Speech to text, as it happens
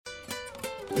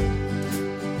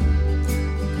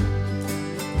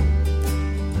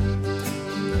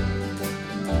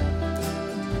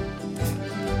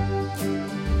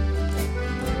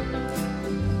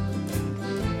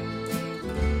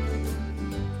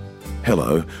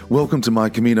Hello, welcome to My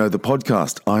Camino, the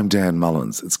podcast. I'm Dan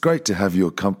Mullins. It's great to have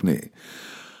your company.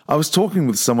 I was talking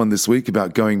with someone this week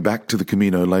about going back to the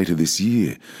Camino later this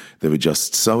year. They were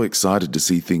just so excited to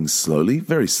see things slowly,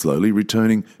 very slowly,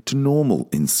 returning to normal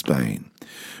in Spain.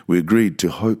 We agreed to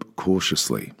hope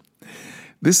cautiously.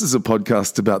 This is a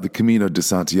podcast about the Camino de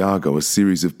Santiago, a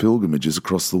series of pilgrimages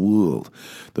across the world.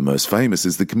 The most famous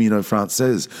is the Camino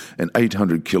Frances, an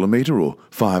 800-kilometre or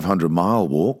 500-mile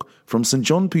walk from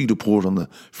Saint-Jean-Pied-de-Port on the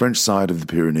French side of the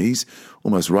Pyrenees,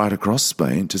 almost right across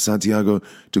Spain, to Santiago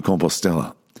de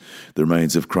Compostela. The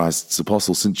remains of Christ's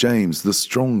apostle St. James the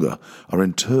Stronger are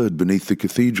interred beneath the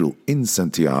cathedral in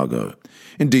Santiago.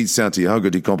 Indeed, Santiago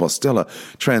de Compostela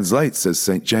translates as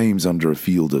St. James under a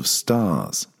field of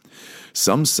stars.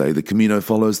 Some say the Camino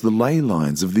follows the ley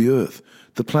lines of the earth,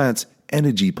 the plant's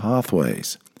energy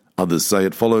pathways. Others say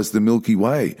it follows the Milky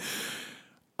Way.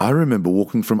 I remember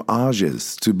walking from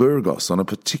Arges to Burgos on a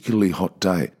particularly hot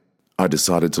day. I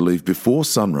decided to leave before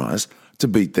sunrise to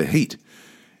beat the heat.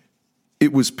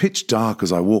 It was pitch dark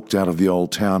as I walked out of the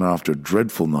old town after a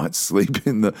dreadful night's sleep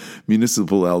in the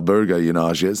municipal albergue in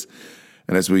Arges.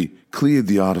 And as we cleared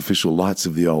the artificial lights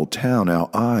of the old town, our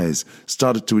eyes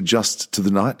started to adjust to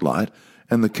the nightlight,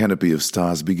 and the canopy of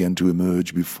stars began to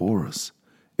emerge before us.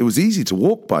 It was easy to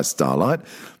walk by starlight.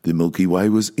 The Milky Way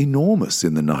was enormous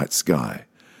in the night sky.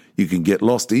 You can get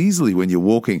lost easily when you're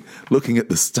walking, looking at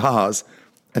the stars,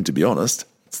 and to be honest,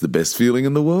 it's the best feeling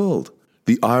in the world.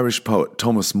 The Irish poet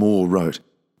Thomas Moore wrote,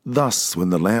 "Thus, when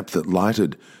the lamp that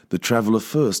lighted the traveller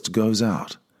first goes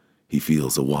out, he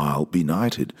feels a while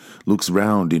benighted, looks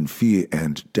round in fear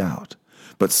and doubt.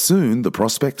 But soon the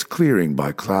prospect clearing,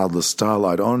 by cloudless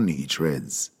starlight on he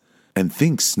treads, and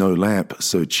thinks no lamp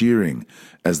so cheering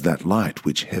as that light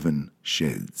which heaven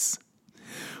sheds."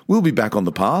 We'll be back on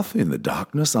the path, in the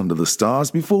darkness, under the stars,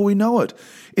 before we know it.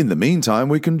 In the meantime,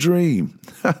 we can dream.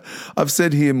 I've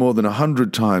said here more than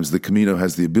 100 times the Camino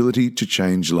has the ability to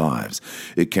change lives.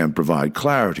 It can provide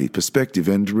clarity, perspective,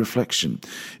 and reflection.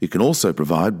 It can also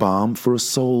provide balm for a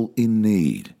soul in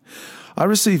need. I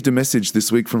received a message this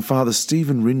week from Father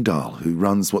Stephen Rindal, who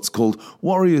runs what's called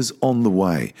Warriors on the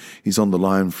Way. He's on the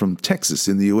line from Texas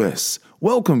in the US.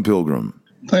 Welcome, Pilgrim.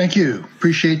 Thank you.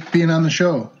 Appreciate being on the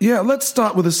show. Yeah, let's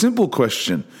start with a simple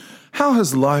question. How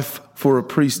has life for a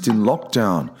priest in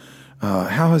lockdown,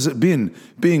 how has it been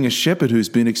being a shepherd who's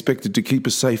been expected to keep a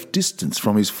safe distance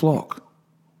from his flock?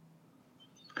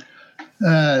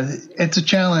 It's a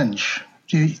challenge.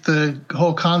 The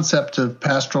whole concept of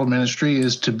pastoral ministry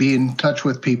is to be in touch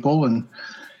with people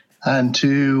and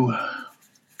to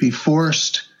be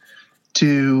forced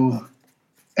to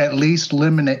at least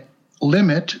limit,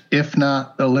 if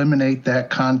not eliminate,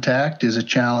 that contact is a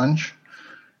challenge.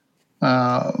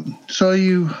 So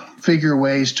you figure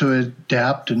ways to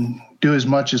adapt and do as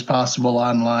much as possible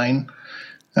online,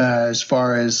 as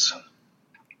far as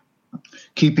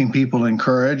keeping people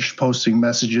encouraged, posting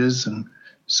messages, and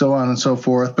so on and so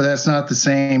forth. But that's not the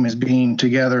same as being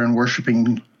together and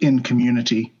worshiping in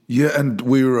community. Yeah, and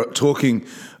we were talking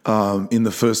in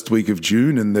the first week of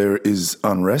June, and there is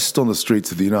unrest on the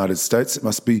streets of the United States. It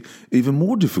must be even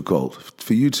more difficult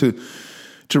for you to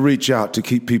reach out to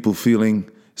keep people feeling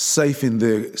safe in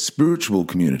their spiritual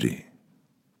community.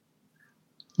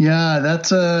 Yeah,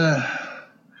 that's a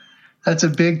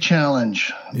big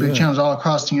challenge. Big challenge all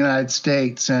across the United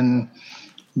States, and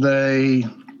the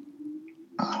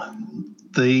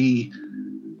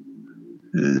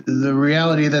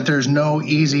reality that there's no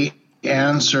easy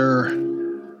answer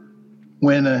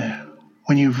when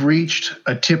you've reached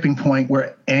a tipping point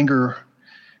where anger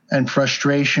and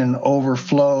frustration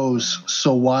overflows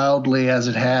so wildly as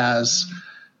it has.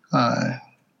 I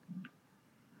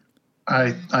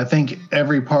think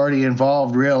every party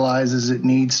involved realizes it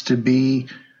needs to be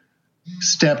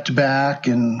stepped back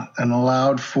and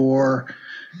allowed for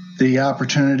the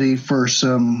opportunity for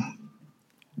some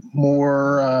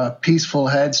more peaceful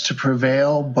heads to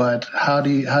prevail. But how do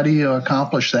you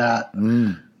accomplish that?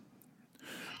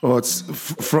 Well, it's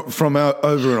from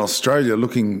over in Australia,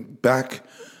 looking back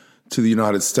to the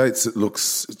United States, it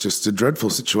looks just a dreadful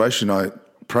situation. I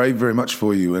pray very much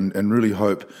for you and really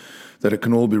hope that it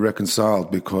can all be reconciled,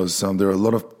 because there are a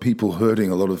lot of people hurting,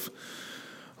 a lot of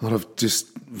just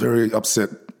very upset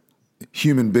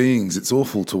human beings. It's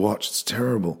awful to watch. It's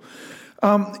terrible.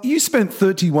 You spent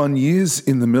 31 years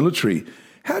in the military.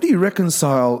 How do you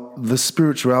reconcile the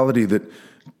spirituality that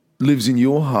lives in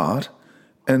your heart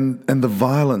and the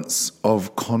violence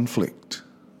of conflict?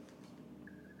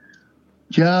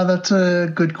 Yeah, that's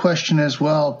a good question as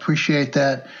well. Appreciate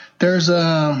that. There's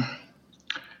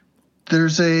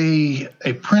there's a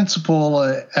principle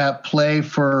at play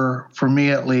for me,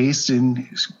 at least, in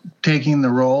taking the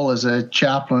role as a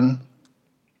chaplain,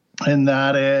 and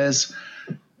that is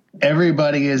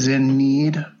everybody is in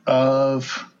need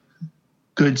of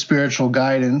good spiritual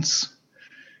guidance,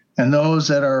 and those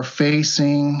that are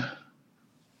facing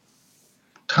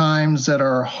times that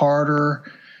are harder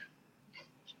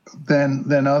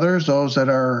than others, those that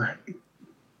are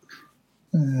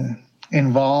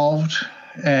involved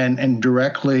and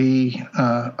directly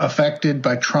affected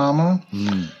by trauma,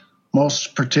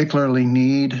 most particularly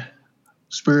need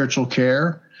spiritual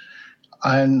care.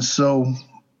 And so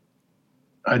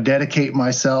I dedicate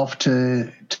myself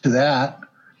to that.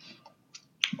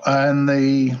 And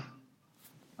I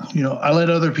let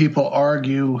other people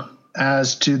argue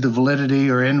as to the validity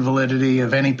or invalidity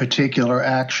of any particular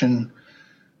action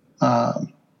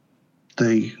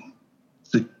the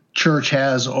church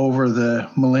has over the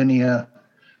millennia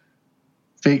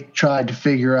tried to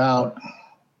figure out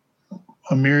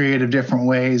a myriad of different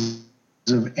ways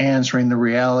of answering the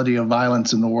reality of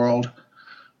violence in the world.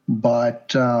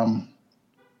 But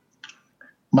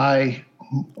my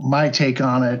take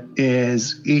on it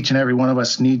is each and every one of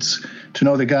us needs to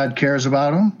know that God cares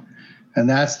about them, and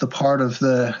that's the part of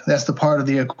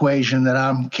the equation that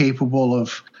I'm capable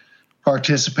of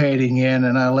participating in,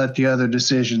 and I let the other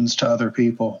decisions to other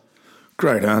people.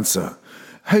 Great answer.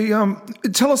 Hey,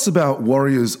 tell us about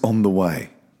Warriors on the Way.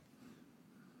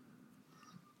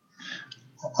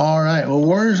 All right. Well,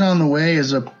 Warriors on the Way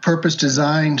is a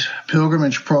purpose-designed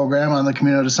pilgrimage program on the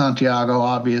Camino de Santiago,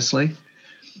 obviously.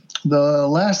 The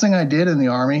last thing I did in the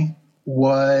Army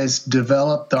was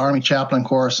develop the Army Chaplain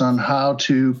course on how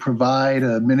to provide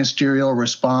a ministerial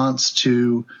response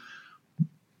to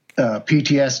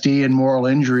PTSD and moral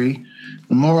injury.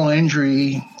 Moral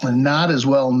injury, not as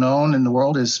well known in the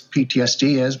world as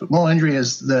PTSD is, but moral injury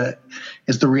is the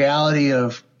reality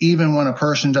of even when a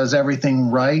person does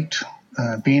everything right,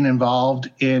 being involved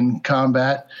in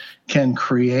combat can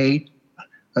create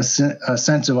a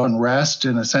sense of unrest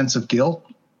and a sense of guilt.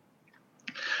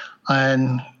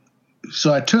 And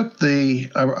so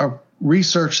I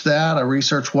researched that. I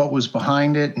researched what was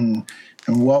behind it and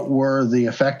what were the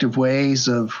effective ways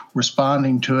of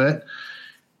responding to it,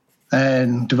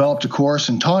 and developed a course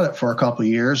and taught it for a couple of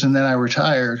years. And then I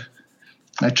retired.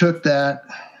 I took that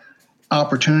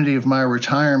opportunity of my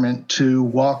retirement to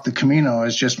walk the Camino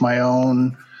as just my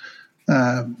own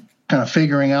kind of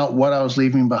figuring out what I was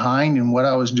leaving behind and what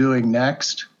I was doing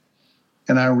next.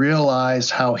 And I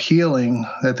realized how healing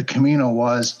that the Camino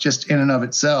was just in and of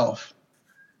itself.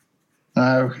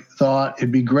 I thought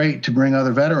it'd be great to bring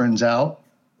other veterans out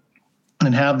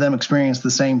and have them experience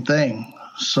the same thing.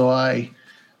 So I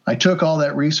took all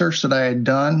that research that I had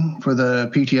done for the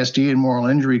PTSD and moral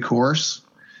injury course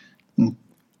and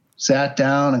sat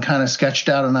down and kind of sketched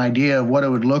out an idea of what it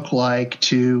would look like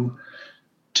to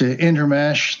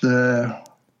intermesh the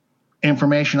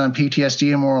information on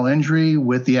PTSD and moral injury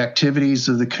with the activities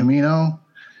of the Camino,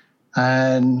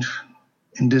 and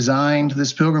designed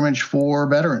this pilgrimage for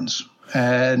veterans.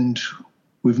 And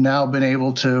we've now been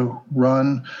able to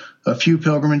run a few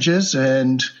pilgrimages,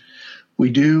 and we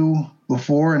do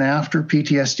before and after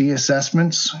PTSD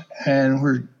assessments, and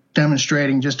we're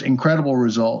demonstrating just incredible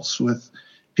results with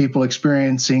people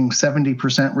experiencing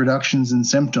 70% reductions in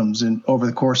symptoms over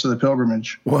the course of the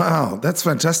pilgrimage. Wow, that's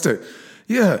fantastic.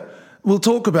 Yeah, we'll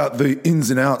talk about the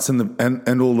ins and outs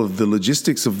and all of the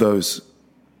logistics of those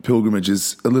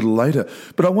pilgrimages a little later.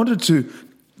 But I wanted to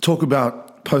talk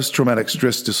about post-traumatic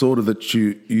stress disorder that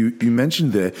you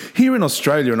mentioned there. Here in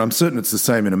Australia, and I'm certain it's the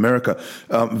same in America,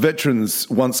 veterans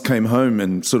once came home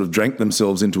and sort of drank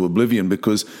themselves into oblivion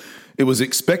because it was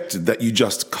expected that you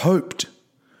just coped.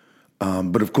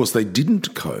 But of course they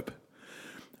didn't cope.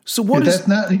 So that's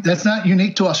not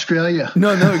unique to Australia.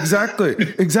 No, exactly.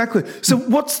 So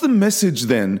what's the message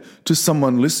then to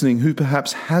someone listening who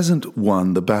perhaps hasn't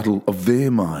won the battle of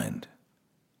their mind?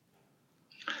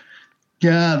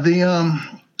 Yeah,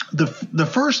 the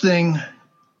first thing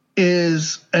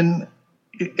is, and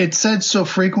it's said so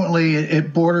frequently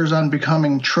it borders on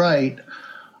becoming trite,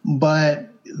 but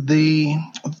there's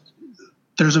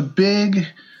a big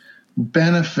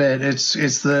benefit. It's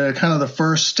the kind of the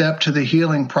first step to the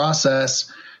healing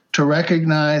process to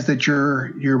recognize that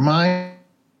your mind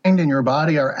and your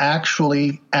body are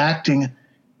actually acting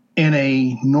in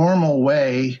a normal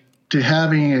way to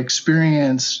having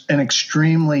experienced an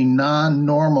extremely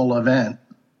non-normal event.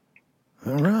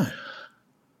 All right.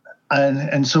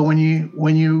 And so when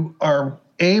you are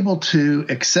able to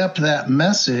accept that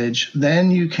message,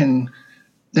 then you can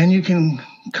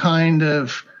kind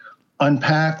of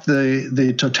unpack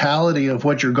the totality of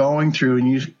what you're going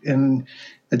through, and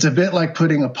it's a bit like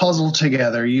putting a puzzle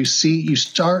together. You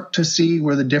start to see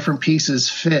where the different pieces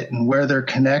fit and where they're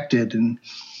connected,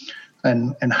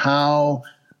 and how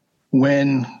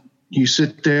when you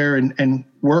sit there and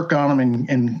work on them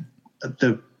and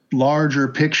the larger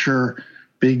picture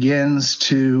begins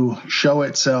to show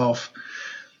itself.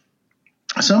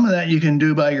 Some of that you can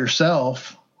do by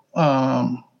yourself,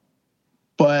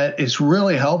 but it's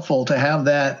really helpful to have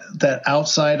that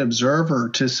outside observer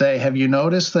to say, have you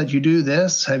noticed that you do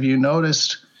this? Have you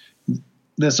noticed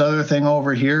this other thing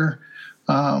over here?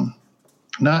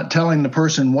 Not telling the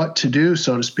person what to do,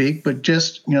 so to speak, but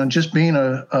just being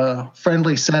a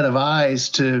friendly set of eyes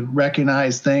to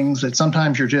recognize things that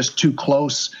sometimes you're just too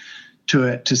close to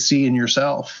it to see in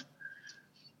yourself.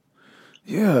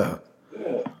 Yeah.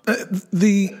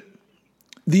 The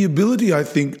ability, I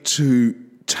think, to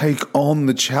take on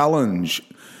the challenge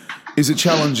is a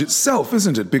challenge itself,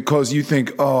 isn't it? Because you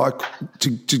think,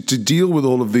 to deal with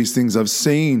all of these things I've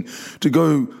seen, to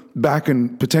go back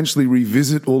and potentially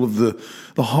revisit all of the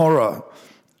horror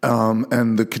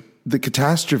and the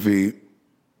catastrophe,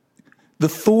 the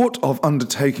thought of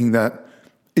undertaking that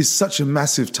is such a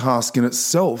massive task in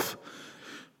itself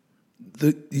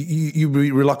that you'd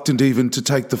be reluctant even to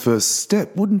take the first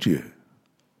step, wouldn't you?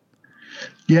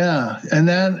 Yeah, and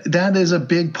that is a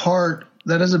big part.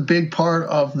 That is a big part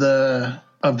of the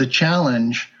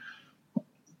challenge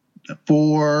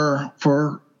for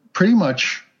pretty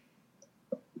much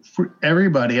for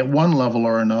everybody at one level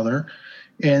or another.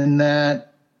 In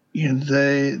that,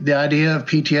 the idea of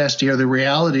PTSD, or the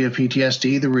reality of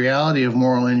PTSD, the reality of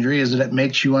moral injury, is that it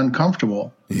makes you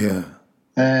uncomfortable. Yeah.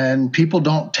 And people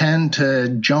don't tend to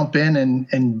jump in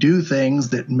and do things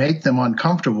that make them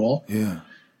uncomfortable. Yeah.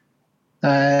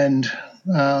 And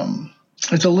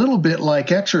it's a little bit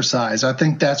like exercise. I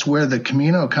think that's where the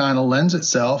Camino kind of lends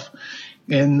itself,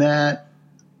 in that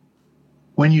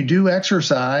when you do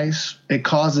exercise, it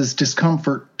causes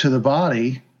discomfort to the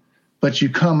body, but you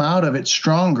come out of it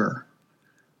stronger.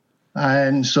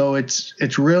 And so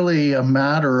it's really a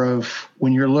matter of,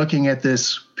 when you're looking at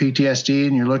this PTSD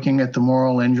and you're looking at the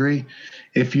moral injury,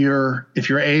 if you're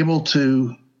able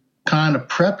to kind of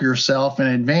prep yourself in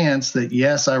advance that,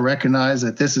 yes, I recognize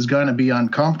that this is going to be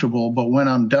uncomfortable, but when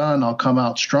I'm done, I'll come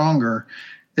out stronger.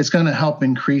 It's going to help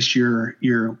increase your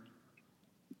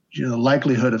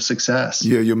likelihood of success.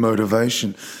 Yeah, your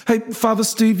motivation. Hey, Father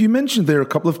Steve, you mentioned there a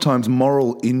couple of times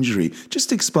moral injury.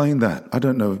 Just explain that. I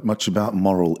don't know much about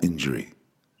moral injury.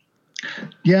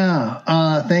 Yeah,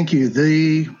 thank you.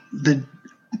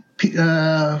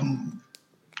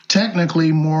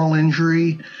 Technically, moral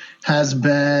injury has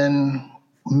been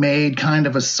made kind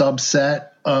of a subset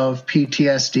of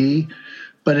PTSD,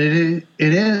 but it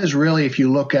is really, if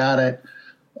you look at it,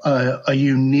 a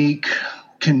unique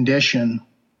condition.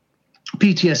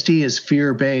 PTSD is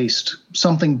fear-based.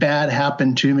 Something bad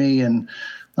happened to me, and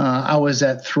I was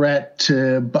at threat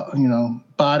to,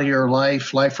 body or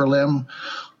life or limb.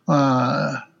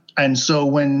 And so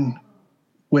when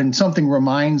something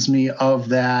reminds me of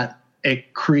that,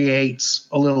 it creates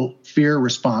a little fear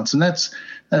response, and that's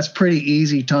pretty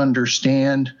easy to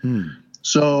understand.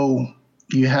 So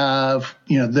you have,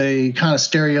 the kind of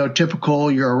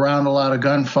stereotypical, you're around a lot of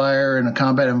gunfire in a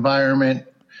combat environment,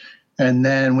 and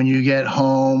then when you get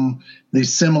home, the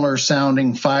similar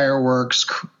sounding fireworks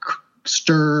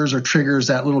stirs or triggers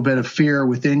that little bit of fear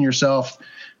within yourself,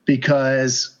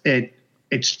 because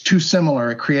it's too similar.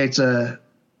 It creates a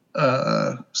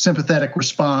sympathetic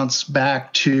response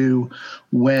back to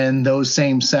when those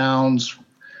same sounds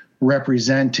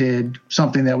represented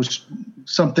something that was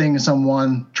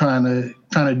someone trying to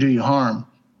do you harm.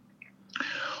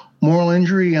 Moral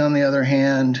injury, on the other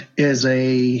hand, is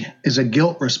a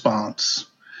guilt response,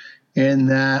 in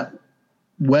that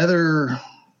whether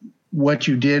what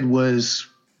you did was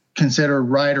considered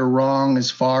right or wrong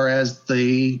as far as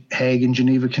the Hague and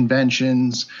Geneva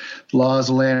Conventions, laws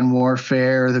of land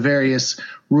warfare, the various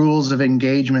rules of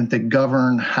engagement that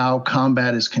govern how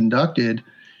combat is conducted,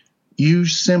 you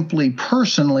simply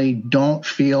personally don't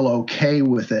feel okay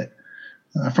with it.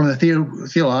 From the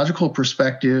theological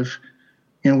perspective,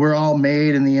 we're all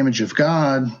made in the image of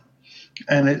God,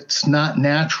 and it's not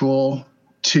natural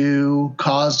to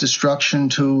cause destruction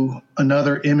to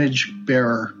another image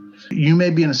bearer. You may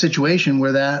be in a situation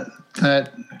where that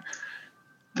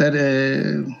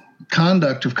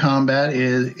conduct of combat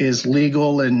is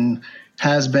legal and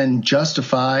has been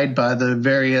justified by the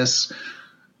various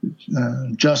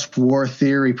just war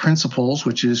theory principles,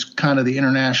 which is kind of the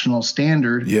international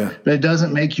standard. Yeah. But it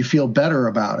doesn't make you feel better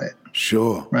about it.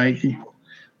 Sure. Right.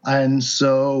 And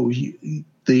so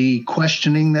the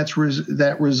questioning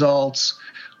that results,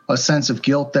 a sense of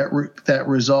guilt that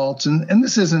results, and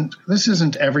this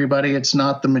isn't everybody. It's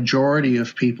not the majority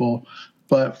of people,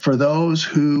 but for those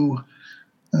who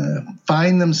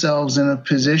find themselves in a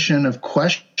position of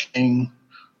questioning,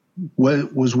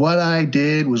 was what I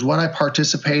did, was what I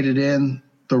participated in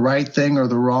the right thing or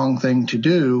the wrong thing to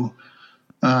do,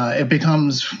 it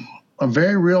becomes a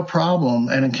very real problem,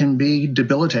 and it can be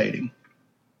debilitating.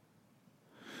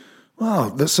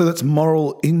 Wow, so that's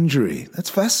moral injury.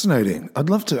 That's fascinating.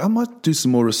 I might do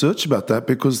some more research about that,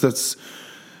 because that's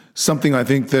something I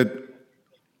think that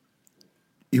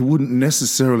you wouldn't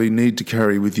necessarily need to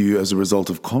carry with you as a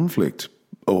result of conflict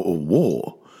or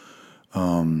war.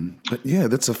 But yeah,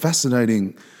 that's a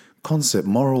fascinating concept,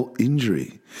 moral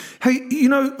injury. Hey,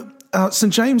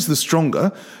 St. James the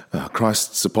Stronger,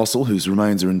 Christ's apostle whose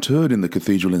remains are interred in the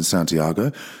cathedral in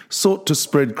Santiago, sought to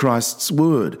spread Christ's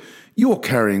word. You're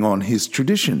carrying on his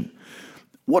tradition.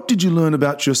 What did you learn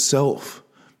about yourself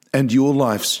and your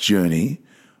life's journey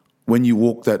when you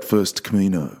walked that first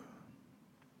Camino?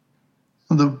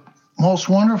 The most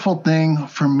wonderful thing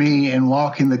for me in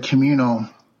walking the Camino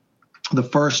the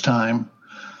first time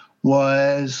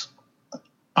was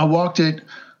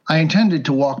I intended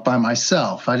to walk by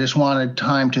myself. I just wanted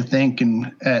time to think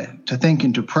and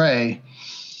to pray.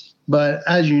 But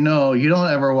as you know, you don't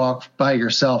ever walk by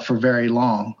yourself for very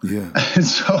long. Yeah. And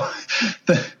so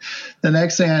the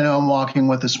next thing I know, I'm walking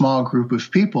with a small group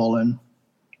of people,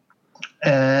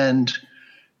 and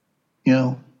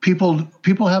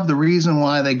people have the reason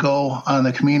why they go on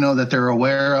the Camino that they're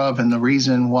aware of, and the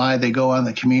reason why they go on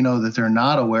the Camino that they're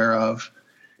not aware of.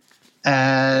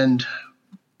 And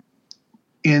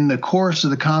in the course of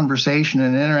the conversation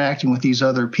and interacting with these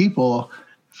other people,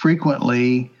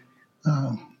 frequently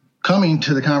coming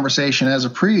to the conversation as a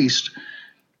priest,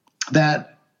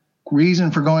 that reason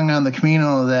for going on the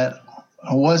Camino that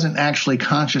I wasn't actually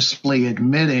consciously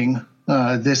admitting,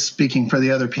 this speaking for the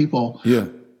other people, yeah,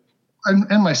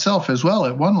 and myself as well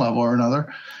at one level or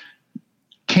another,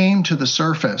 came to the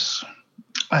surface.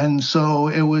 And so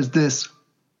it was this,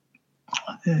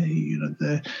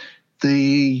 the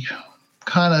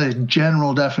kind of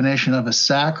general definition of a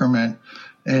sacrament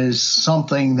is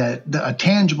something that a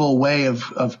tangible way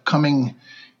of coming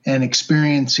and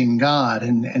experiencing God.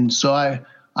 And so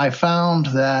I found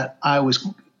that I was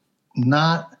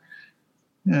not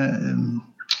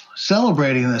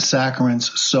celebrating the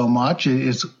sacraments so much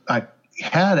as I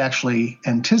had actually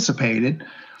anticipated,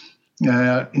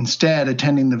 instead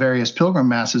attending the various pilgrim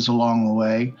masses along the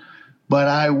way. But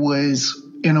I was,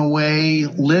 in a way,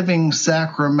 living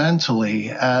sacramentally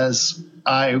as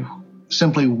I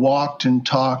simply walked and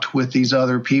talked with these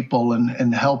other people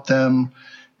and helped them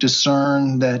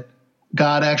discern that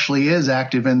God actually is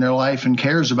active in their life and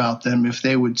cares about them if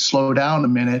they would slow down a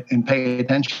minute and pay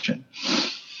attention.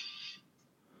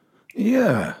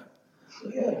 Yeah.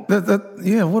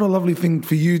 What a lovely thing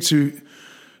for you to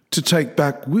take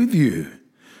back with you.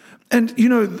 And,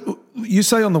 you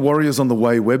say on the Warriors on the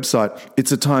Way website,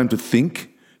 it's a time to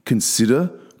think,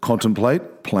 consider,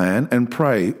 contemplate, plan, and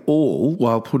pray, all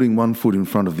while putting one foot in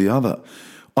front of the other.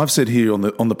 I've said here on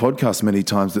the podcast many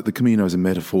times that the Camino is a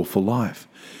metaphor for life.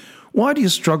 Why do we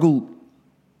struggle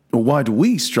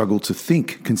to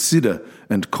think, consider,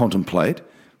 and contemplate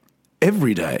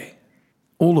every day?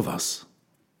 All of us.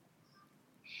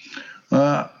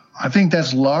 I think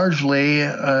that's largely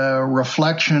a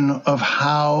reflection of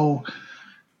how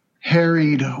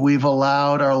harried we've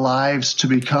allowed our lives to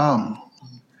become.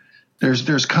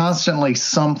 There's constantly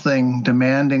something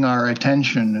demanding our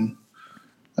attention. And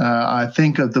I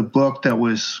think of the book that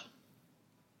was,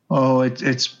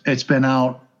 it's been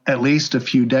out at least a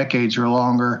few decades or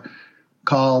longer,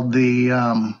 called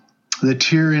The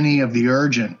Tyranny of the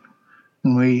Urgent.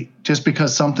 And just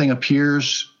because something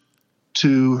appears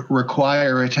to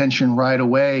require attention right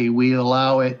away, we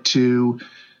allow it to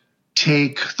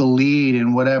take the lead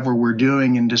in whatever we're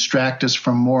doing and distract us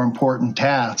from more important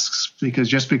tasks, because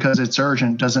just because it's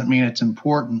urgent doesn't mean it's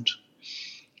important.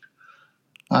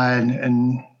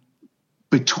 And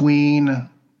between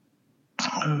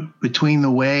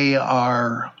the way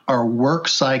our work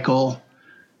cycle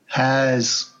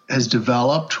has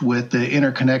developed with the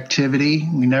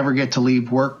interconnectivity, we never get to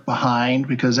leave work behind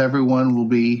because everyone will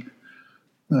be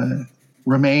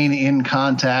remain in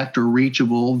contact or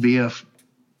reachable via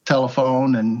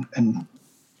telephone and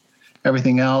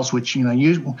everything else, which,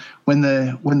 when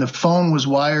the phone was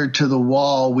wired to the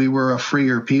wall, we were a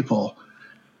freer people.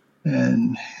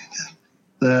 And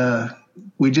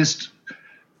we just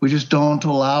don't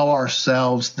allow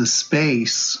ourselves the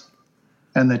space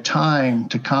and the time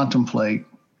to contemplate.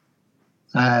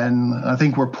 and I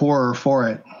think we're poorer for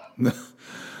it.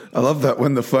 I love that,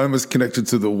 when the foam is connected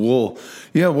to the wall.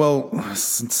 Yeah, well,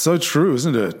 it's so true,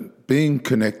 isn't it? Being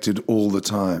connected all the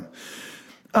time.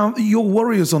 Your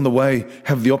warriors on the way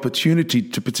have the opportunity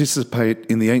to participate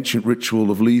in the ancient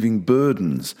ritual of leaving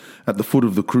burdens at the foot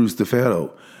of the Cruz de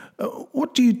Ferro.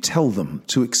 What do you tell them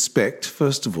to expect,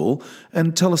 first of all,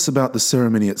 and tell us about the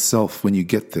ceremony itself when you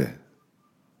get there?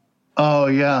 Oh,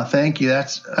 yeah, thank you.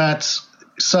 That's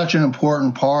such an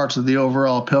important part of the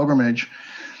overall pilgrimage.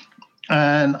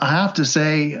 And I have to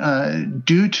say,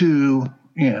 due to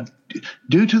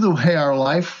the way our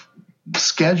life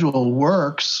schedule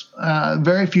works,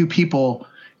 very few people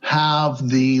have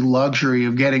the luxury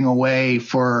of getting away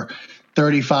for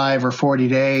 35 or 40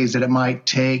 days that it might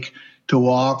take to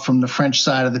walk from the French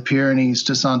side of the Pyrenees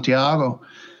to Santiago.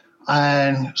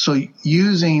 And so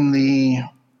using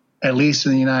at least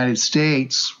in the United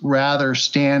States, rather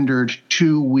standard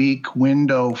 2-week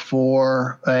window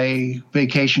for a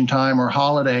vacation time or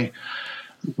holiday,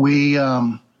 we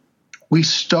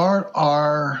start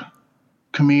our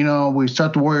Camino, we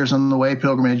start the Warriors on the Way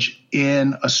pilgrimage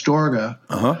in Astorga.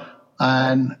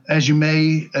 And as you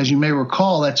may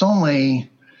recall, it's only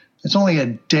a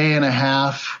day and a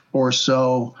half or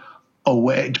so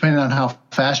away, depending on how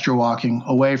fast you're walking,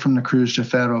 away from the Cruz de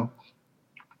Ferro.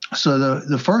 So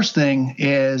the first thing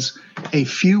is, a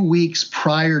few weeks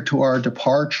prior to our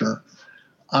departure,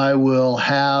 I will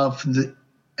have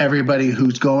everybody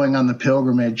who's going on the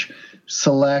pilgrimage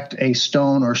select a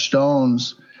stone or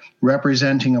stones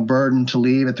representing a burden to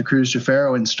leave at the Cruz de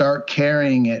Ferro and start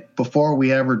carrying it before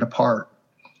we ever depart,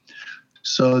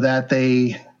 so that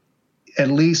they at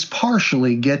least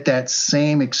partially get that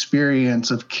same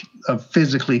experience of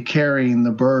physically carrying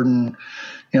the burden.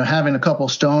 Having a couple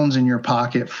stones in your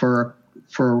pocket for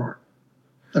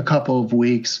a couple of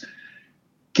weeks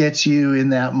gets you in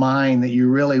that mind that you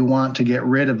really want to get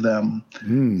rid of them.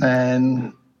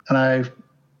 And I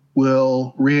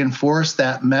will reinforce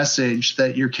that message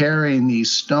that you're carrying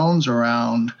these stones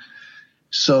around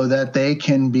so that they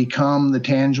can become the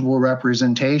tangible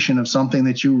representation of something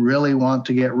that you really want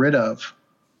to get rid of.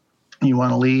 You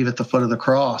want to leave at the foot of the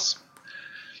cross.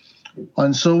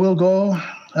 And so we'll go,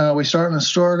 we start in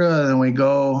Astorga, and then we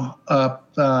go up,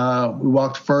 we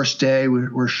walk the first day.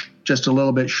 We're just a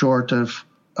little bit short of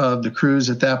the cruise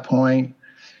at that point.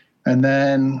 And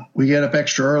then we get up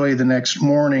extra early the next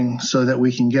morning so that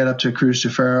we can get up to Cruz de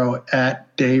Ferro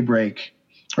at daybreak,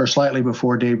 or slightly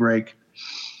before daybreak.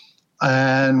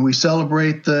 And we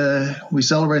celebrate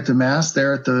the Mass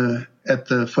there at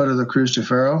the foot of the Cruz de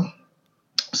Ferro,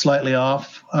 slightly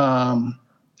off.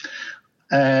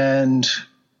 And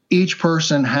each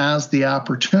person has the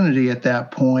opportunity at that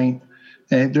point.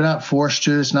 And they're not forced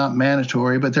to, it's not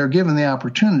mandatory, but they're given the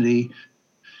opportunity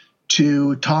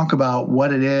to talk about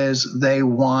what it is they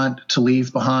want to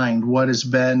leave behind, what has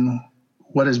been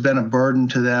a burden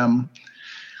to them.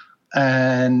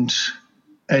 And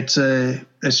it's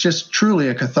just truly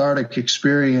a cathartic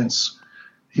experience,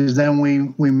 because then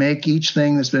we make each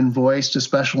thing that's been voiced a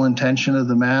special intention of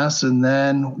the Mass. And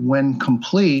then when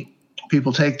complete,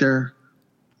 people take their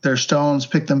stones,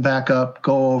 pick them back up,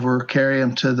 go over, carry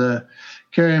them to the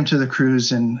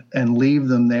cruise and leave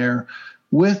them there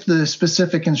with the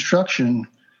specific instruction.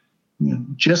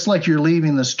 Just like you're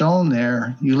leaving the stone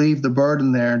there, you leave the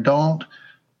burden there. Don't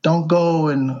go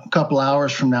in a couple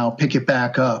hours from now, pick it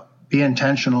back up. Be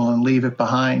intentional and leave it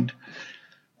behind.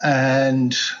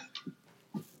 And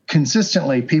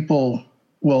consistently, people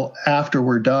will, after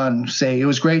we're done, say, it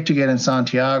was great to get in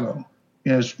Santiago.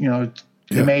 It's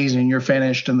amazing. You're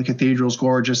finished and the cathedral's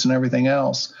gorgeous and everything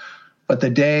else. But the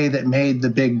day that made the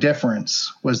big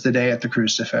difference was the day at the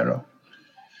Cruz de Ferro.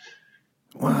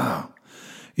 Wow.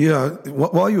 Yeah,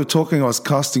 while you were talking, I was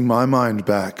casting my mind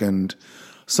back, and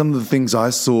some of the things I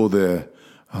saw there,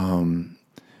 and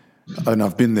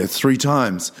I've been there 3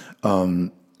 times,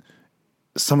 some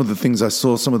of the things I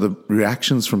saw, some of the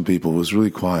reactions from people was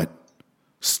really quite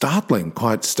startling,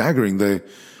 quite staggering. It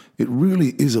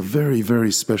really is a very,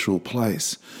 very special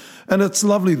place. And it's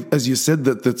lovely, as you said,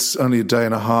 that's only a day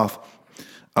and a half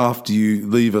after you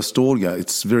leave Astorga.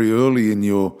 It's very early in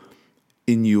your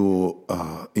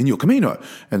Camino,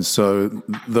 and so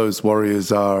those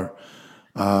warriors are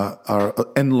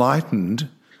enlightened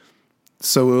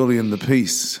so early in the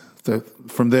piece that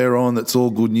from there on, it's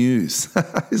all good news,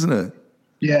 isn't it?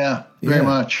 Yeah, very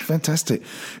much. Fantastic.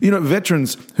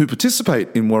 Veterans who participate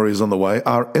in Warriors on the Way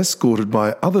are escorted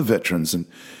by other veterans, and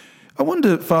I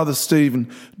wonder, Father Stephen,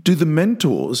 do the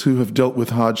mentors who have dealt with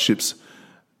hardships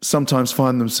sometimes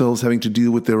find themselves having to deal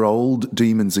with their old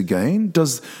demons again?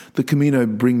 Does the Camino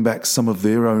bring back some of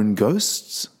their own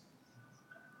ghosts?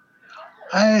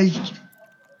 I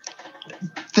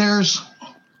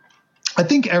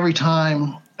think every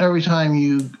time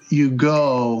you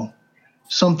go,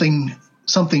 something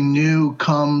new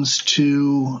comes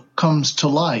to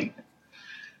light.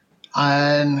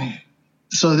 And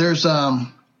so there's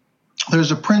a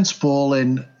principle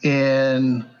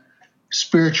in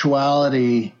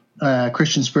spirituality,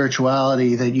 Christian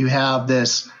spirituality, that you have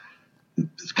this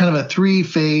kind of a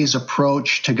 3-phase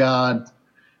approach to God.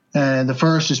 And the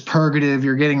first is purgative.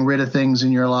 You're getting rid of things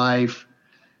in your life.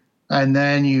 And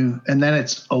then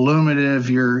it's illuminative.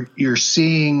 You're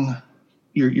seeing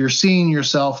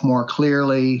yourself more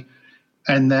clearly,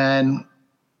 and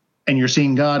you're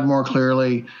seeing God more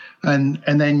clearly. And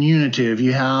then unitive.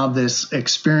 You have this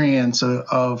experience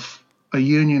of a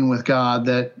union with God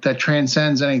that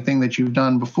transcends anything that you've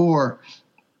done before.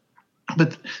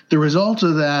 But the result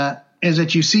of that is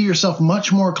that you see yourself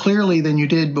much more clearly than you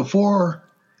did before.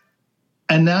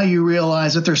 And now you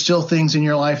realize that there's still things in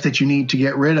your life that you need to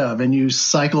get rid of. And you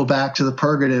cycle back to the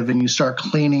purgative and you start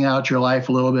cleaning out your life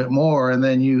a little bit more. And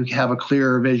then you have a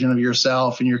clearer vision of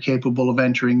yourself, and you're capable of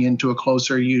entering into a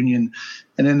closer union.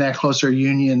 And in that closer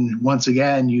union, once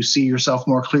again, you see yourself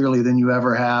more clearly than you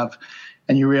ever have.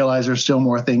 And you realize there's still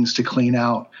more things to clean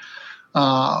out.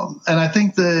 And I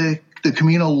think the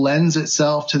Camino lends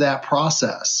itself to that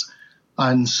process.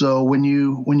 And so when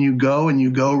you go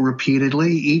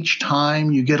repeatedly, each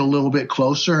time you get a little bit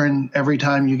closer, and every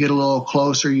time you get a little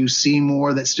closer, you see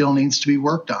more that still needs to be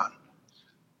worked on.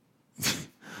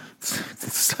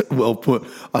 So well put.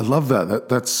 I love that.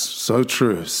 That's so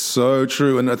true. So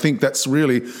true. And I think that's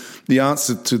really the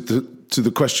answer to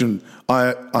the question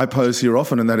I pose here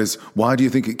often, and that is, why do you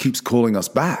think it keeps calling us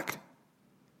back?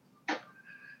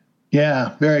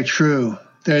 Yeah, very true.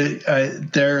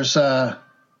 There's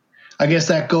I guess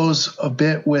that goes a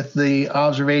bit with the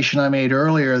observation I made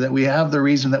earlier, that we have the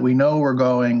reason that we know we're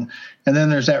going, and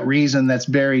then there's that reason that's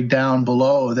buried down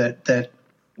below that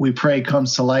we pray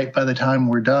comes to light by the time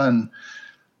we're done.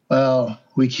 Well,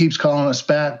 he keeps calling us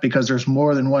back because there's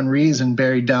more than one reason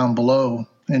buried down below,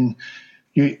 and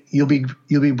you'll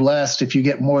be blessed if you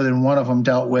get more than one of them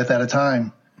dealt with at a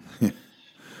time.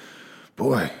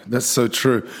 Boy, that's so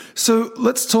true. So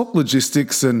let's talk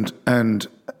logistics and the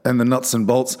nuts and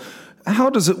bolts.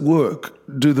 How does it work?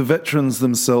 Do the veterans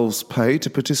themselves pay to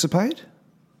participate?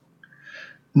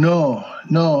 No.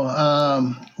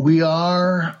 We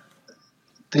are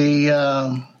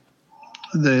the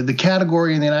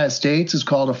category in the United States is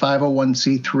called a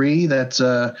 501c3.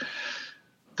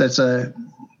 That's a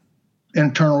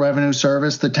Internal Revenue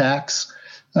Service, the tax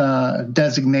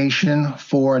designation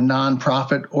for a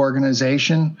nonprofit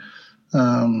organization.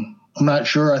 I'm not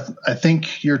sure. I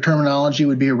think your terminology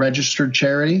would be a registered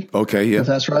charity. Okay, yeah. If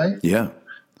that's right. Yeah.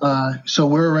 So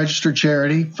we're a registered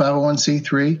charity,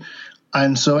 501c3.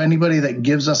 And so anybody that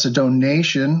gives us a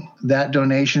donation, that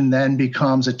donation then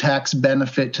becomes a tax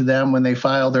benefit to them when they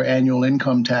file their annual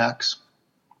income tax.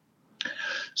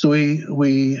 So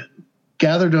we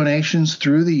gather donations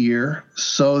through the year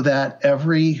so that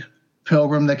every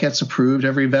pilgrim that gets approved,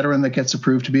 every veteran that gets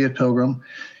approved to be a pilgrim,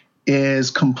 is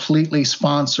completely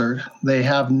sponsored. They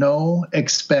have no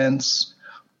expense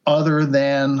other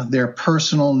than their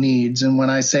personal needs. And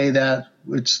when I say that,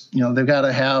 it's, they've got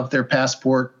to have their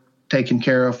passport taken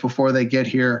care of before they get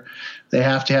here. They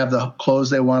have to have the clothes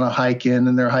they want to hike in,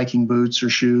 and their hiking boots or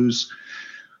shoes.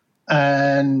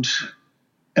 And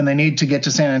they need to get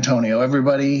to San Antonio.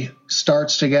 Everybody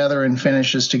starts together and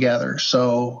finishes together.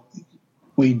 So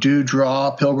we do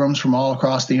draw pilgrims from all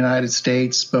across the United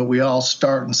States, but we all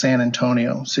start in San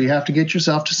Antonio. So you have to get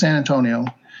yourself to San Antonio.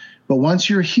 But once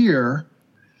you're here,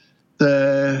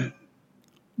 the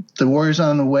Warriors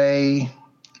on the Way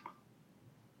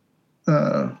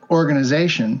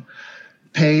organization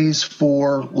pays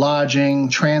for lodging,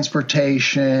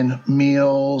 transportation,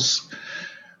 meals,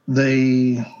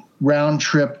 the round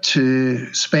trip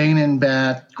to Spain and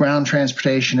back, ground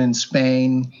transportation in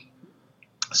Spain.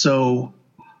 So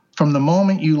from the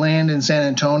moment you land in San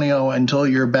Antonio until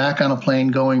you're back on a plane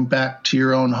going back to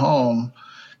your own home,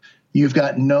 you've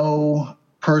got no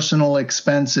personal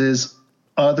expenses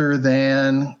other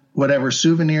than whatever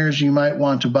souvenirs you might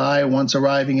want to buy once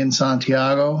arriving in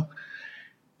Santiago.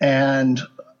 And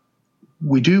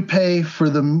we do pay for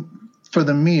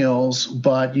the meals,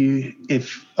 but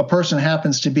if a person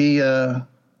happens to be a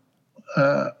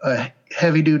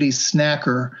heavy-duty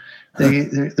snacker,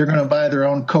 they're going to buy their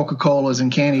own Coca-Colas and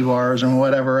candy bars and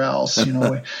whatever else.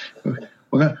 We're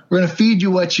going to feed you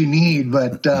what you need,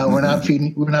 but we're not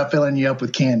filling you up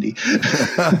with candy.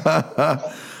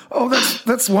 Oh,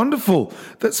 that's wonderful.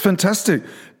 That's fantastic.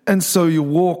 And so you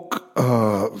walk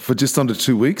for just under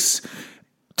 2 weeks,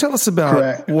 Tell us about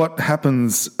Correct. what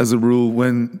happens as a rule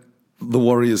when the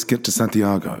warriors get to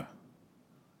Santiago.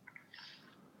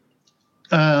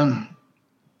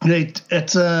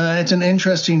 It's an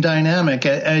interesting dynamic.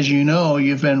 As you know,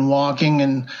 you've been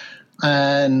walking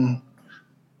and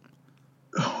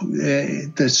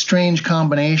the strange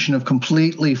combination of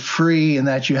completely free in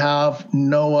that you have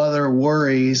no other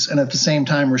worries and at the same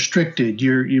time restricted.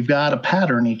 You've got a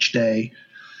pattern each day.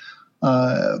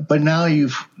 But now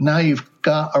you've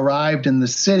arrived in the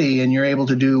city and you're able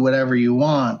to do whatever you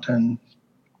want. And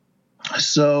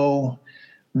so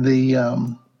we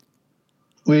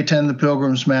attend the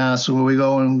Pilgrim's Mass, where we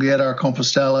go and get our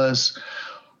Compostelas.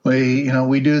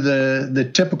 We do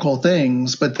the typical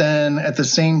things, but then at the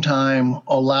same time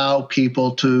allow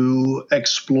people to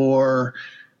explore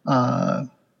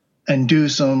and do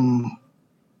some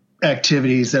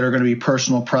activities that are going to be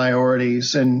personal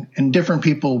priorities, and different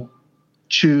people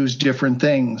choose different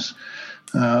things.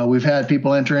 We've had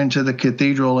people enter into the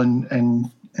cathedral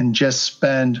and just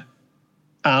spend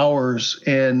hours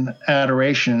in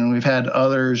adoration. We've had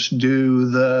others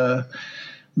do the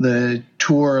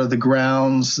tour of the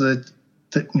grounds that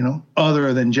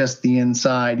other than just the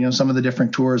inside, some of the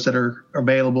different tours that are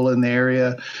available in the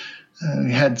area.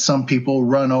 We had some people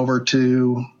run over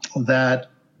to that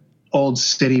old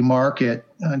city market,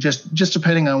 just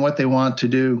depending on what they want to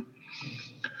do.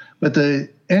 But the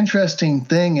interesting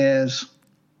thing is,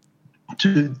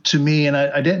 to me, and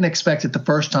I didn't expect it the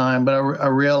first time, but I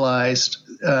realized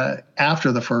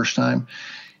after the first time,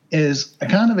 is I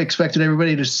kind of expected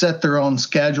everybody to set their own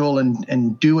schedule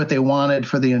and do what they wanted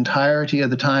for the entirety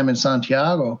of the time in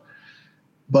Santiago.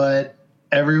 But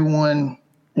everyone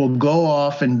will go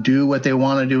off and do what they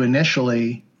want to do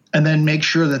initially, and then make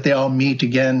sure that they all meet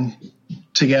again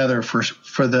together for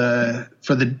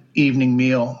the evening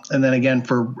meal, and then again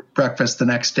for breakfast the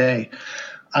next day.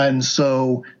 And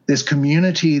so this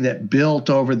community that built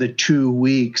over the 2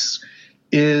 weeks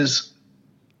is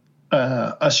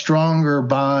a stronger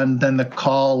bond than the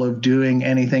call of doing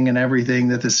anything and everything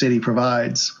that the city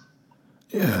provides.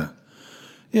 Yeah.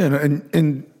 Yeah,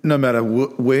 and no matter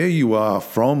where you are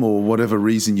from or whatever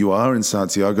reason you are in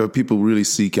Santiago, people really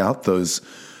seek out those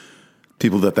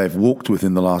people that they've walked with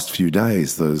in the last few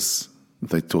days.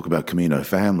 They talk about Camino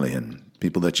family and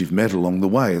people that you've met along the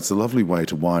way. It's a lovely way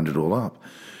to wind it all up,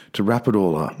 to wrap it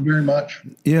all up. Very much.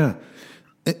 Yeah.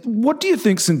 What do you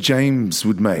think St. James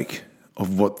would make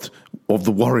of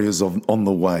the warriors on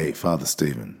the way, Father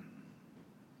Stephen?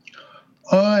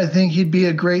 Oh, I think he'd be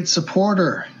a great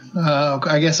supporter.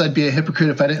 I guess I'd be a hypocrite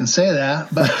if I didn't say that,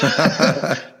 but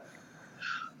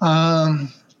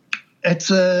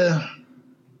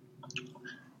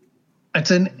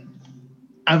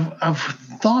I've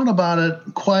thought about it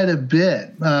quite a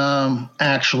bit,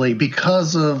 actually,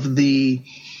 because of the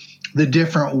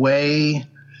different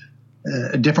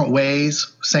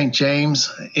ways St.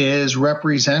 James is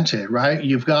represented, right?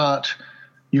 You've got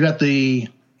the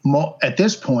at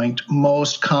this point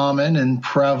most common and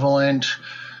prevalent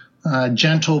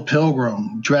gentle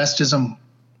pilgrim dressed as a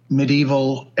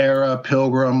medieval era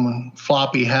pilgrim,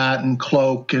 floppy hat and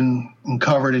cloak and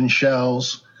covered in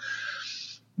shells.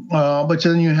 But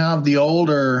then you have the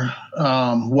older,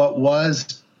 what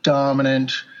was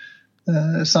dominant,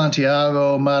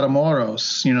 Santiago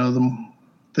Matamoros,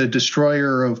 the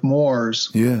destroyer of Moors.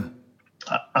 Yeah.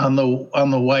 On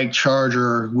the white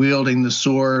charger, wielding the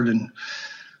sword and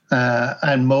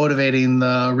motivating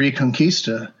the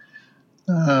Reconquista.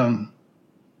 And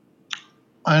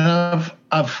I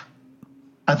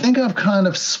think I've kind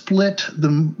of split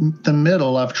the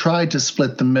middle. I've tried to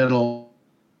split the middle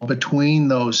between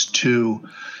those two,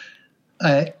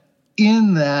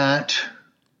 in that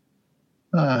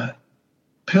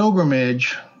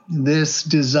pilgrimage, this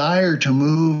desire to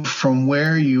move from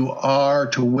where you are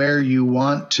to where you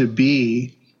want to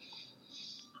be.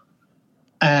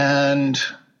 And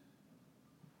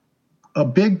a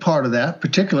big part of that,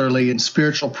 particularly in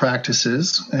spiritual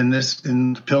practices,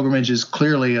 and pilgrimage is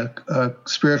clearly a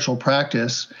spiritual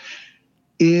practice,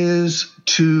 is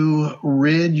to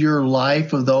rid your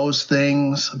life of those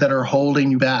things that are holding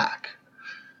you back.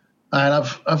 And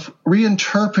I've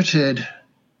reinterpreted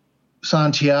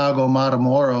Santiago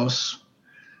Matamoros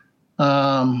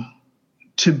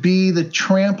to be the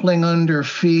trampling under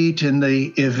feet and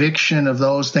the eviction of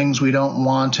those things we don't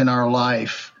want in our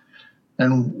life.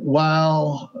 And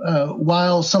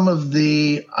while some of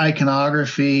the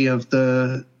iconography of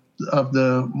the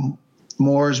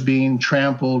Moors being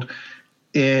trampled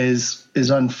is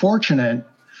unfortunate,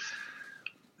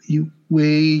 I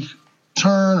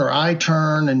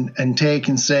turn and take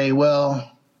and say, well,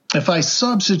 if I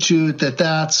substitute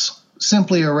that's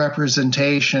simply a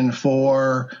representation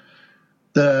for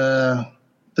the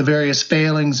various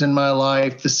failings in my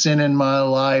life, the sin in my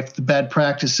life, the bad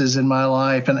practices in my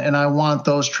life, and I want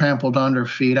those trampled under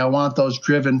feet. I want those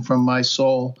driven from my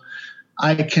soul.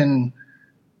 I can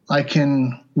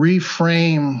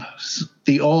reframe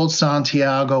the old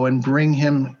Santiago and bring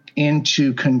him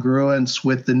into congruence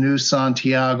with the new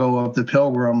Santiago of the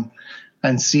pilgrim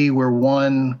and see where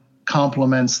one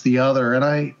complements the other. And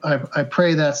I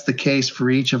pray that's the case for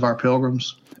each of our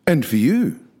pilgrims. And for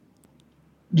you.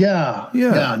 Yeah.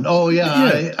 Oh,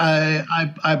 yeah.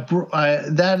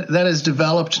 That has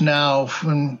developed now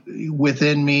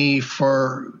within me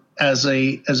as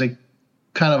a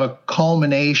kind of a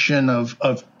culmination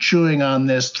of chewing on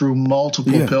this through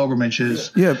multiple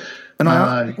pilgrimages. Yeah. And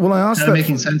I asked that,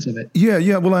 making sense of it.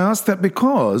 Yeah. Well, I asked that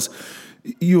because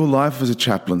your life as a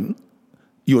chaplain,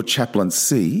 your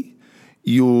chaplaincy,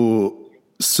 your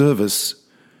service,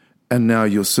 and now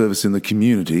your service in the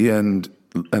community and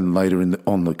later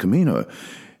on the Camino,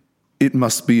 it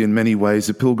must be in many ways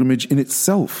a pilgrimage in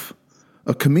itself,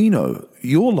 a Camino,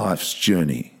 your life's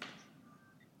journey.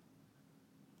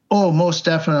 Oh, most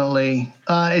definitely.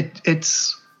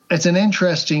 It's an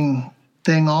interesting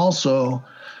thing also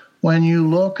when you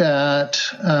look at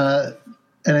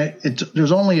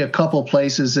there's only a couple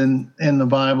places in the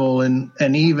Bible,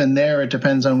 and even there it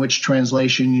depends on which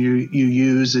translation you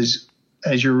use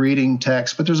as you're reading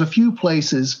text. But there's a few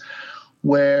places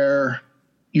where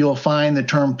you'll find the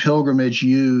term pilgrimage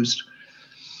used.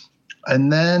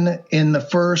 And then in the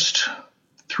first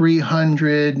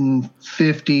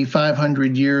 350,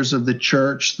 500 years of the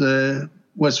church,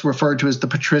 what's referred to as the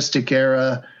patristic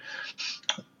era,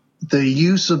 the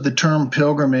use of the term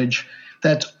pilgrimage,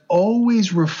 that's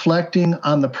always reflecting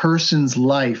on the person's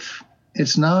life.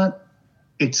 It's not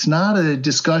a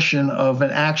discussion of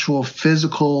an actual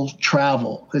physical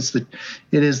travel. It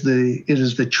is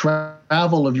the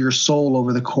travel of your soul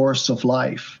over the course of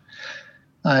life.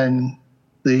 And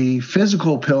the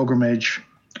physical pilgrimage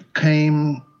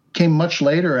came much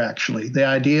later, actually. The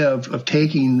idea of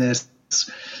taking this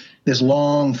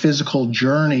long physical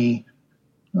journey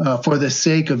for the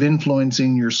sake of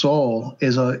influencing your soul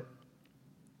is a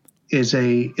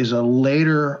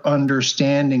later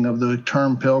understanding of the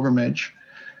term pilgrimage.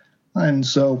 And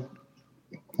so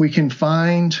we can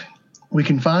find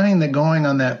that going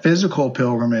on that physical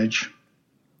pilgrimage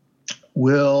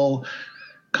will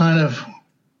kind of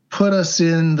put us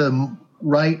in the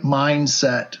right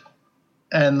mindset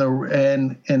and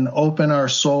open our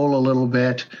soul a little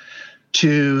bit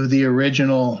to the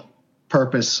original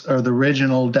purpose or the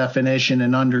original definition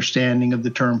and understanding of the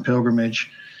term pilgrimage.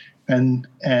 And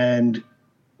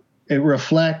it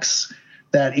reflects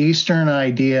that Eastern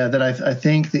idea that I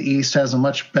think the East has a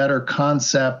much better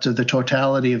concept of the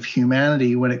totality of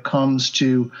humanity when it comes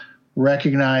to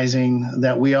recognizing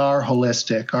that we are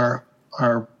holistic. Our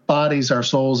bodies, our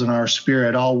souls, and our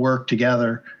spirit all work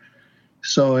together.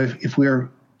 So if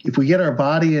we get our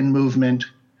body in movement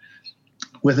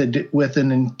with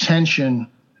an intention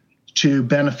to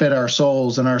benefit our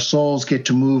souls, and our souls get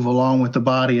to move along with the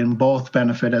body and both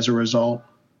benefit as a result.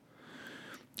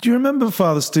 Do you remember,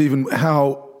 Father Stephen,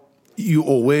 how you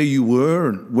or where you were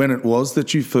and when it was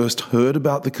that you first heard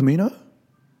about the Camino?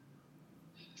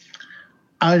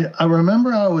 I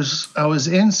remember I was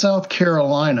in South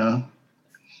Carolina.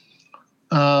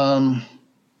 I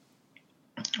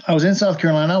was in South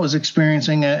Carolina. I was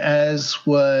experiencing, as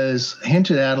was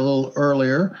hinted at a little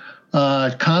earlier,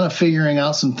 kind of figuring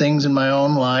out some things in my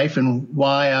own life and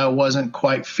why I wasn't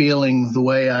quite feeling the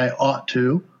way I ought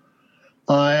to.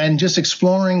 And just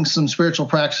exploring some spiritual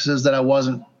practices that I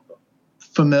wasn't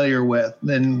familiar with,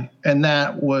 and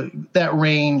that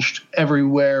ranged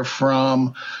everywhere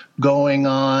from going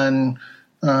on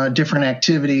different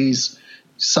activities,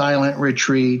 silent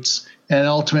retreats, and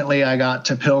ultimately I got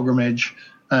to pilgrimage,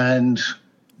 and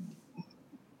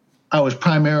I was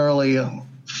primarily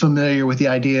familiar with the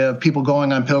idea of people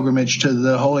going on pilgrimage to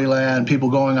the Holy Land, people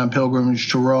going on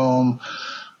pilgrimage to Rome.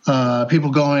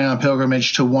 People going on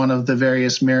pilgrimage to one of the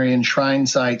various Marian shrine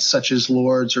sites, such as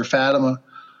Lourdes or Fatima.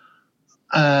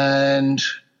 And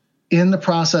in the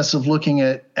process of looking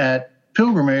at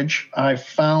pilgrimage, I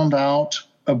found out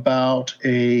about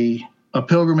a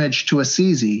pilgrimage to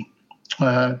Assisi,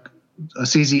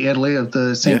 Italy, of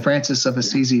the St. Francis of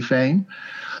Assisi fame.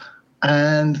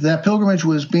 And that pilgrimage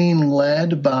was being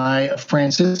led by a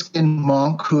Franciscan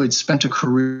monk who had spent a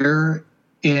career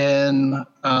in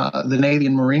the Navy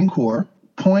and Marine Corps,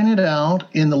 pointed out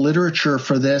in the literature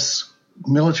for this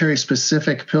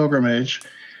military-specific pilgrimage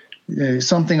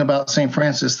something about St.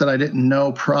 Francis that I didn't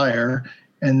know prior,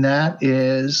 and that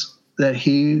is that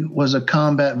he was a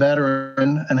combat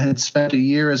veteran and had spent a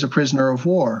year as a prisoner of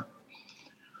war.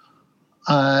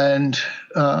 And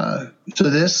so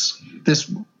this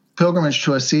pilgrimage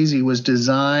to Assisi was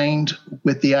designed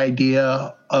with the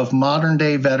idea of modern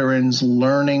day veterans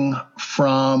learning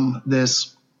from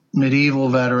this medieval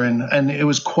veteran, and it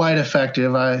was quite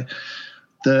effective.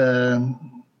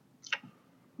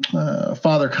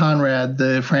 Father Conrad,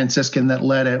 the Franciscan that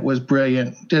led it, was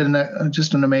brilliant, did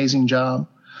just an amazing job.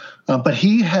 But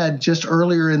he had just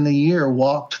earlier in the year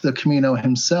walked the Camino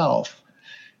himself.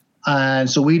 And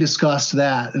so we discussed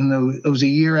that. And it was a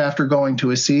year after going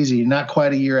to Assisi, not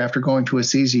quite a year after going to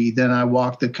Assisi, then I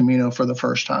walked the Camino for the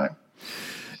first time.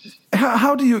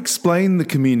 How do you explain the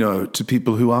Camino to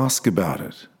people who ask about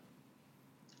it?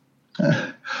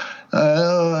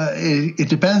 It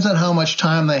depends on how much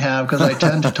time they have, because I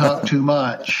tend to talk too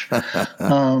much.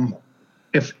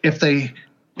 If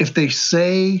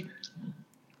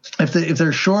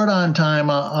they're short on time,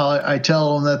 I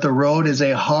tell them that the road is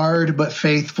a hard but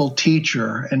faithful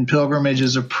teacher, and pilgrimage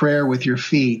is a prayer with your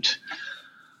feet.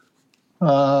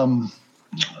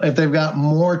 If they've got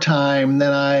more time,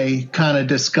 then I kind of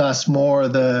discuss more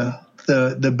the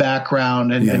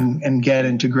background and get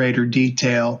into greater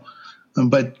detail.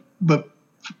 But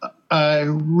I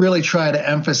really try to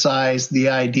emphasize the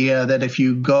idea that if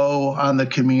you go on the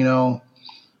Camino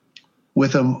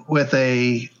with an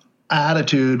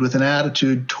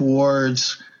attitude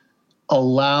towards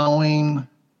allowing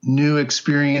new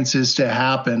experiences to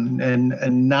happen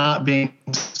and not being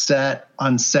set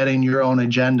on setting your own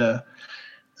agenda,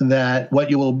 that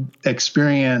what you will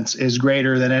experience is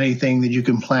greater than anything that you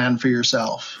can plan for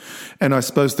yourself. And I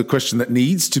suppose the question that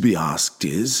needs to be asked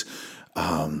is,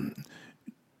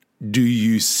 do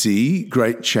you see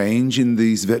great change in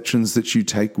these veterans that you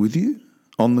take with you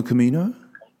on the Camino?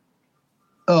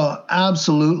 Oh,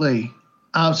 absolutely.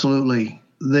 Absolutely.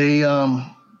 They,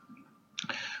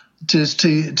 just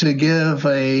to give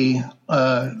a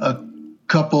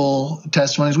couple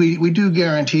testimonies, we do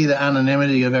guarantee the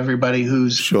anonymity of everybody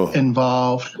who's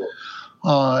involved.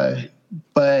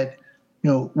 But,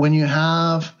 when you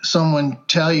have someone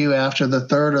tell you after the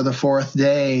third or the fourth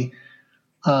day,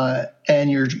 and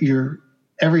you're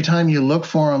every time you look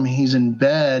for him, he's in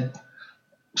bed,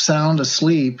 sound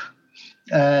asleep,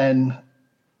 and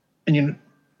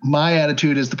my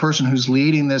attitude as the person who's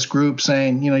leading this group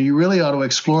saying, you really ought to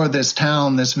explore this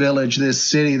town, this village, this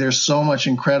city. There's so much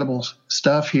incredible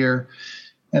stuff here.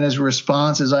 And his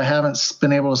response is, I haven't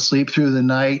been able to sleep through the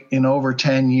night in over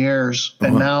 10 years. Uh-huh.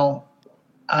 And now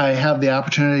I have the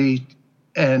opportunity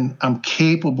and I'm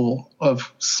capable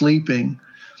of sleeping.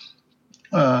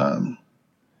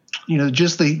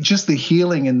 Just the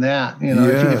healing in that,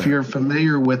 if you're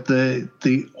familiar with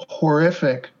the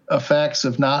horrific effects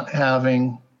of not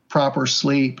having proper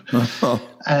sleep,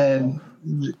 and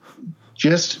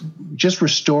just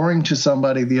restoring to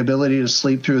somebody the ability to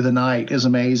sleep through the night is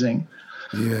amazing.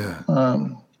 Yeah.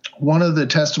 One of the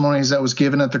testimonies that was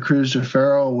given at the Cruz de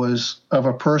Ferro was of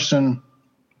a person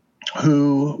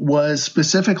who was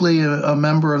specifically a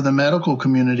member of the medical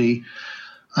community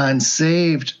and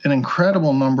saved an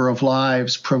incredible number of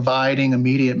lives providing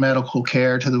immediate medical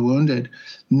care to the wounded,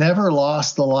 never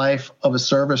lost the life of a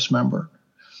service member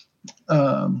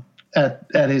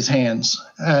at his hands.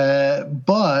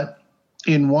 But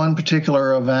in one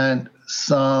particular event,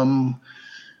 some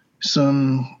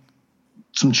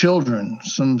children,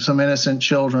 some innocent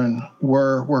children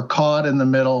were caught in the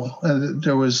middle.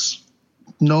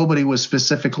 Nobody was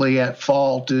specifically at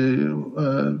fault.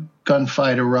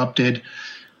 Gunfight erupted,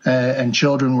 and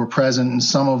children were present, and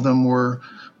some of them were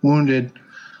wounded.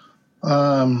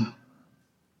 And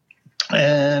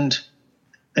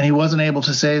he wasn't able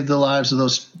to save the lives of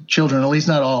those children, at least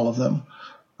not all of them.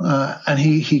 And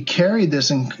he carried this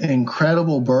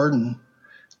incredible burden.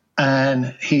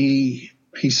 And he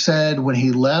said when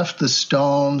he left the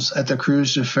stones at the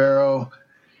Cruz de Ferro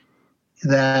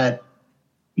that,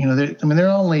 they're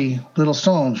only little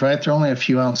stones, right? They're only a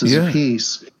few ounces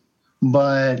apiece.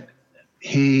 But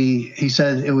he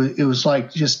said it was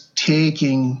like just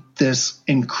taking this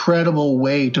incredible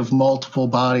weight of multiple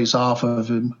bodies off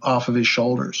of his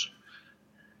shoulders.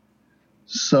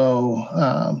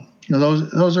 So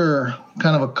those are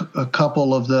kind of a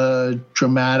couple of the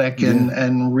dramatic and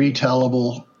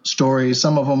retellable stories.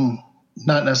 Some of them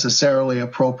not necessarily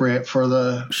appropriate for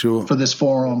this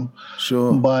forum.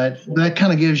 Sure. But that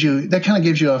kind of gives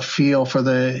you a feel for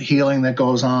the healing that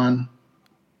goes on.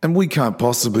 And we can't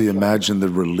possibly imagine the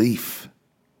relief.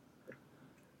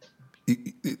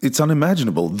 It's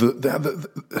unimaginable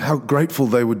how grateful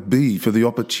they would be for the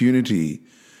opportunity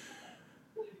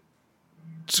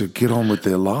to get on with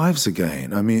their lives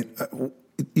again. I mean,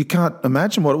 you can't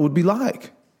imagine what it would be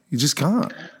like. You just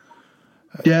can't.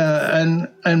 Yeah,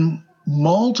 and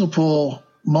multiple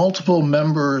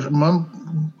members,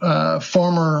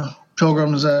 former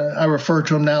pilgrims, I refer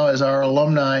to them now as our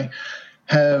alumni,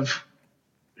 have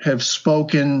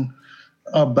spoken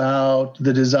about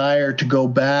the desire to go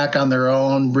back on their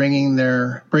own, bringing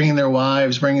their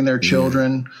wives, bringing their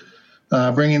children,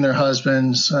 bringing their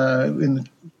husbands, in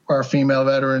our female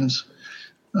veterans.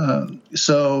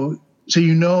 So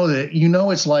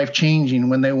it's life changing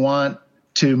when they want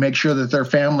to make sure that their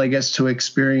family gets to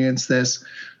experience this.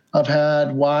 I've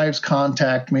had wives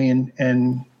contact me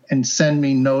and send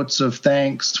me notes of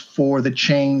thanks for the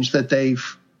change that they've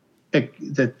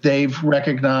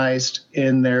recognized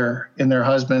in their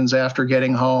husbands after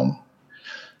getting home.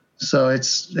 So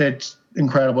it's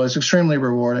incredible. It's extremely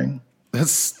rewarding.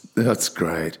 That's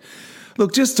great.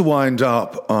 Look, just to wind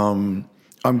up,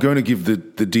 I'm going to give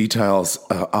the details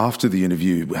after the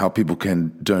interview, how people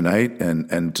can donate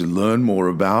and to learn more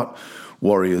about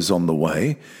Warriors on the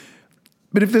Way.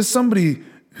 But if there's somebody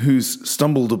who's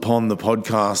stumbled upon the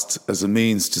podcast as a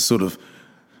means to sort of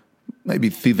maybe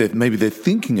they're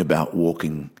thinking about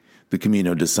walking the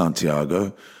Camino de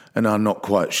Santiago and are not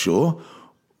quite sure,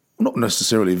 not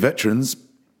necessarily veterans,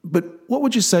 but what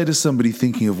would you say to somebody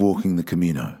thinking of walking the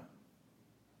Camino?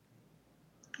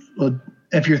 Well,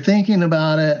 if you're thinking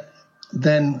about it,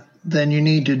 then you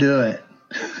need to do it.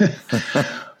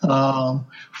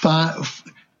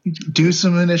 Do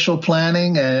some initial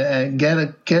planning and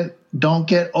don't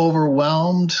get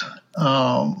overwhelmed.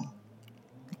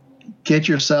 Get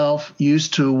yourself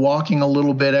used to walking a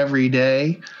little bit every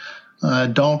day.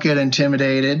 Don't get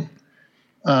intimidated,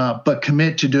 but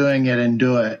commit to doing it and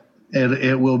do it.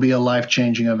 It will be a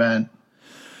life-changing event.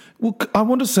 Well, I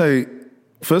want to say,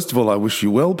 first of all, I wish you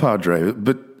well, Padre.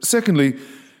 But secondly,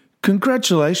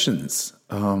 congratulations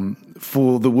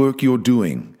for the work you're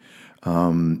doing.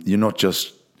 You're not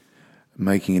just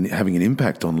having an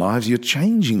impact on lives, you're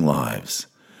changing lives.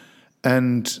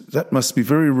 And that must be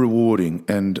very rewarding.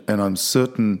 And I'm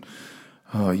certain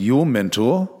your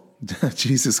mentor,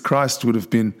 Jesus Christ, would have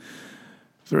been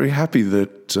very happy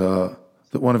that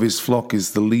one of his flock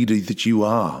is the leader that you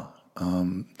are.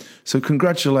 So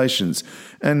congratulations.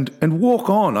 And walk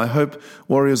on. I hope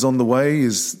Warriors on the Way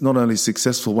is not only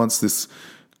successful once this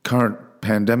current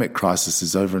pandemic crisis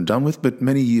is over and done with, but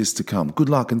many years to come. Good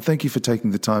luck, and thank you for taking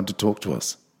the time to talk to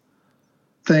us.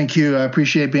 Thank you. I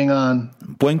appreciate being on.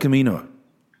 Buen Camino.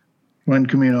 Buen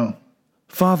Camino.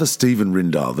 Father Stephen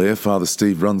Rindal there. Father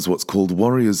Steve runs what's called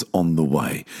Warriors on the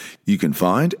Way. You can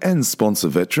find and sponsor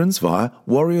veterans via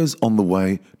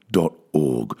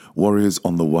warriorsontheway.org.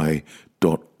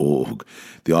 warriorsontheway.org.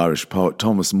 The Irish poet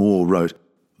Thomas Moore wrote,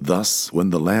 "Thus, when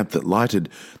the lamp that lighted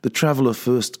the traveller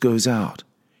first goes out,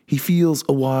 he feels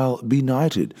a while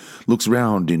benighted, looks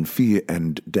round in fear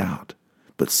and doubt.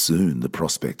 But soon the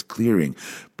prospect clearing,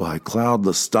 by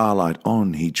cloudless starlight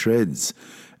on he treads,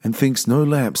 and thinks no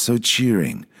lamp so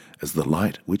cheering as the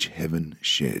light which heaven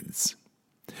sheds."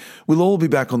 We'll all be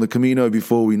back on the Camino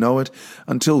before we know it.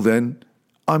 Until then,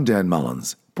 I'm Dan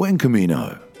Mullins. Buen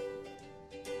Camino.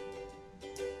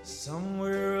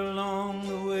 Somewhere